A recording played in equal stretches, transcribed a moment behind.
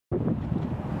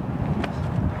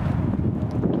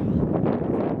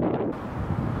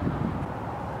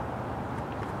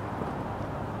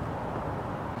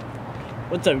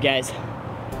What's up, guys?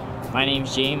 My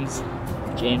name's James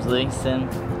Livingston.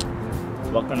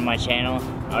 Welcome to my channel.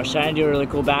 I was trying to do a really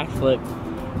cool backflip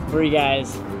for you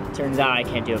guys. Turns out I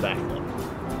can't do a backflip.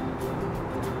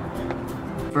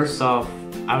 First off,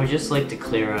 I would just like to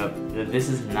clear up that this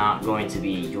is not going to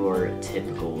be your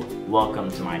typical welcome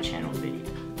to my channel video.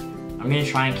 I'm going to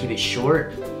try and keep it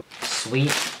short,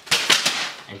 sweet,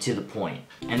 and to the point.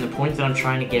 And the point that I'm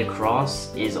trying to get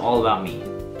across is all about me.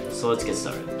 So let's get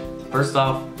started. First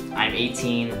off, I'm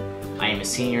 18. I am a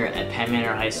senior at Penn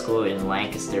Manor High School in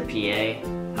Lancaster,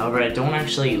 PA. However, I don't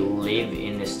actually live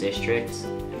in this district,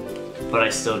 but I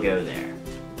still go there.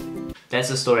 That's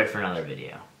a story for another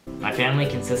video. My family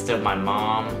consists of my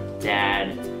mom,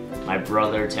 dad, my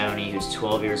brother Tony, who's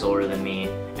 12 years older than me,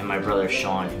 and my brother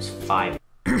Sean, who's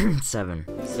 7.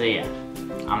 So yeah,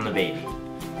 I'm the baby.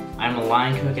 I'm a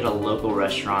line cook at a local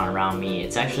restaurant around me.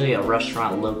 It's actually a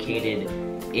restaurant located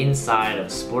inside of a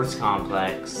sports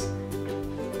complex,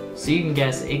 so you can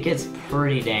guess it gets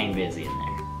pretty dang busy in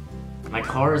there. My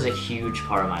car is a huge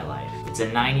part of my life. It's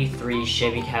a 93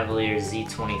 Chevy Cavalier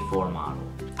Z24 model.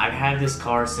 I've had this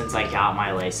car since I got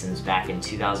my license back in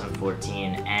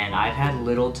 2014, and I've had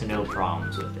little to no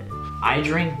problems with it. I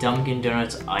drink Dunkin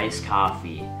Donuts iced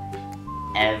coffee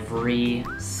every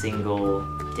single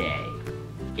day.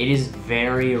 It is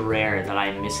very rare that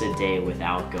I miss a day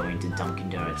without going to Dunkin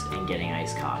Donuts and getting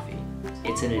iced coffee.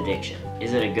 It's an addiction.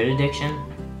 Is it a good addiction?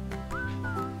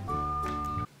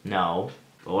 No,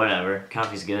 but whatever,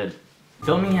 coffee's good.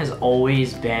 Filming has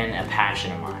always been a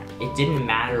passion of mine. It didn't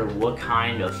matter what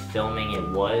kind of filming it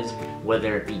was,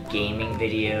 whether it be gaming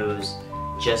videos,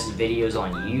 just videos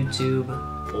on YouTube,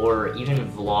 or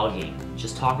even vlogging,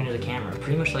 just talking to the camera,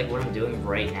 pretty much like what I'm doing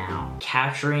right now.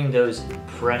 Capturing those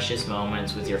precious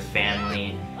moments with your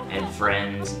family and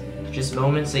friends, just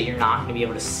moments that you're not gonna be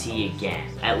able to see again,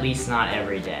 at least not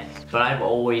every day. But I've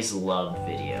always loved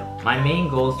video. My main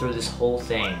goal through this whole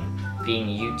thing, being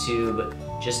YouTube,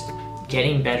 just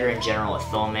getting better in general at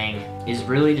filming, is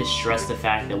really to stress the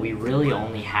fact that we really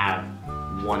only have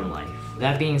one life.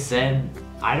 That being said,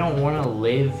 I don't want to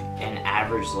live an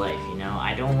average life, you know?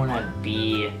 I don't want to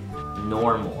be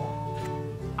normal.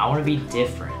 I want to be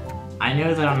different. I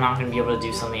know that I'm not going to be able to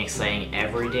do something exciting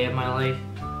every day of my life,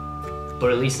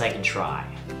 but at least I can try.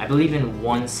 I believe in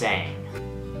one saying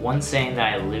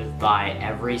that I live by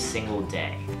every single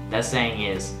day. That saying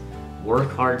is,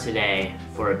 work hard today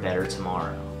for a better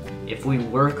tomorrow. If we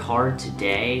work hard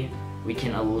today, we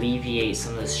can alleviate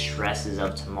some of the stresses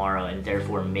of tomorrow and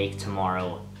therefore make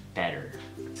tomorrow better.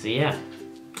 So yeah,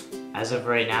 as of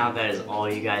right now, that is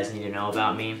all you guys need to know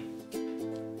about me.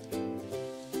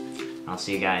 I'll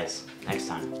see you guys next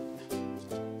time.